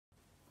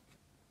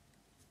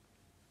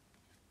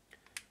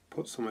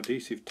Put some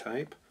adhesive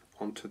tape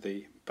onto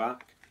the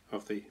back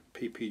of the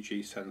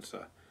PPG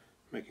sensor,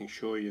 making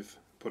sure you've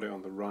put it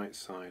on the right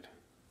side.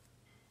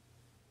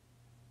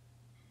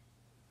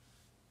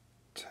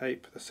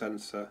 Tape the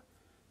sensor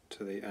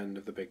to the end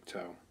of the big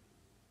toe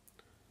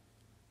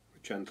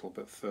with gentle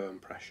but firm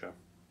pressure.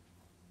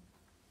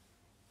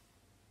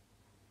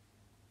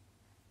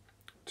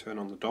 Turn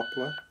on the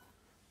Doppler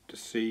to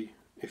see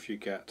if you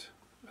get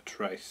a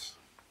trace.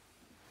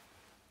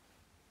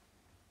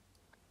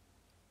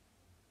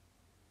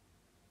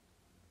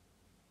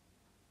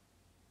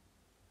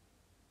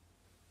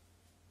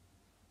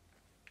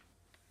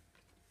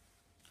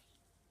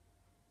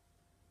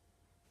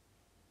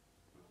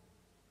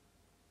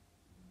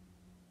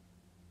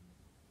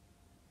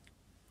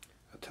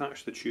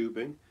 Attach the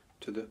tubing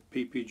to the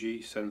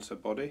PPG sensor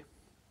body,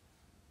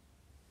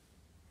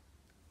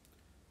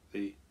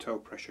 the toe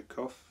pressure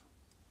cuff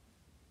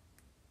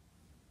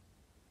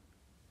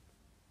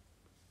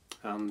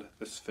and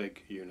the sphyg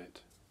unit.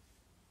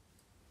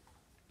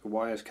 The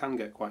wires can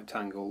get quite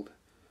tangled,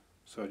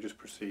 so just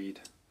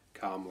proceed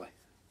calmly.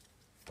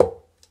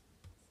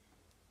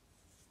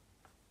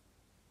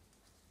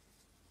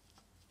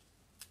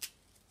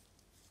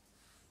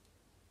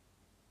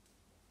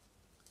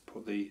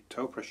 Put the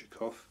toe pressure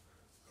cuff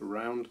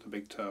around the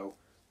big toe,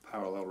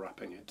 parallel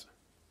wrapping it.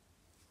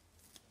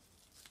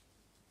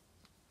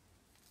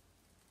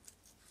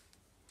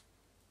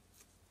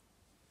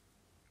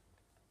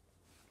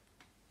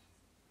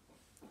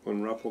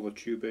 Unravel the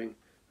tubing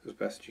as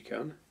best you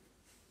can.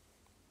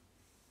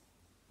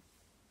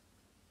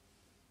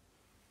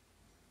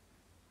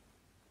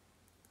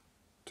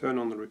 Turn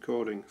on the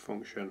recording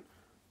function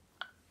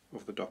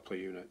of the Doppler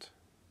unit.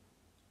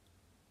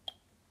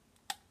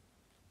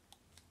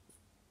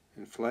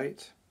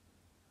 Inflate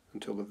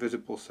until the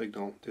visible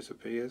signal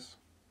disappears,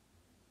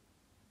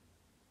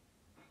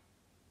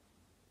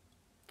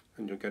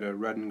 and you'll get a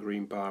red and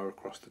green bar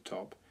across the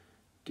top.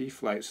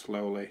 Deflate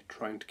slowly,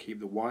 trying to keep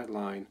the white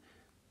line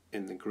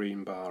in the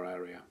green bar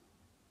area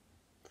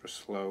for a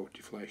slow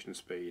deflation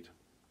speed,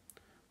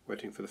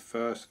 waiting for the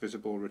first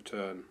visible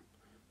return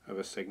of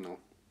a signal.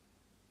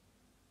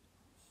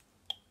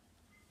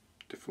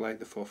 Deflate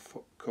the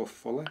cuff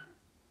fully.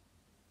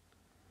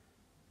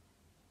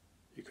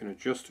 You can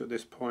adjust at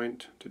this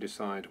point to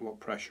decide what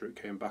pressure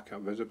it came back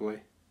at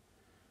visibly,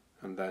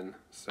 and then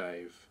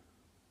save.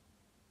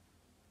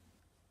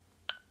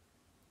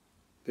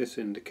 This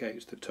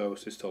indicates the toe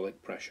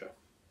systolic pressure.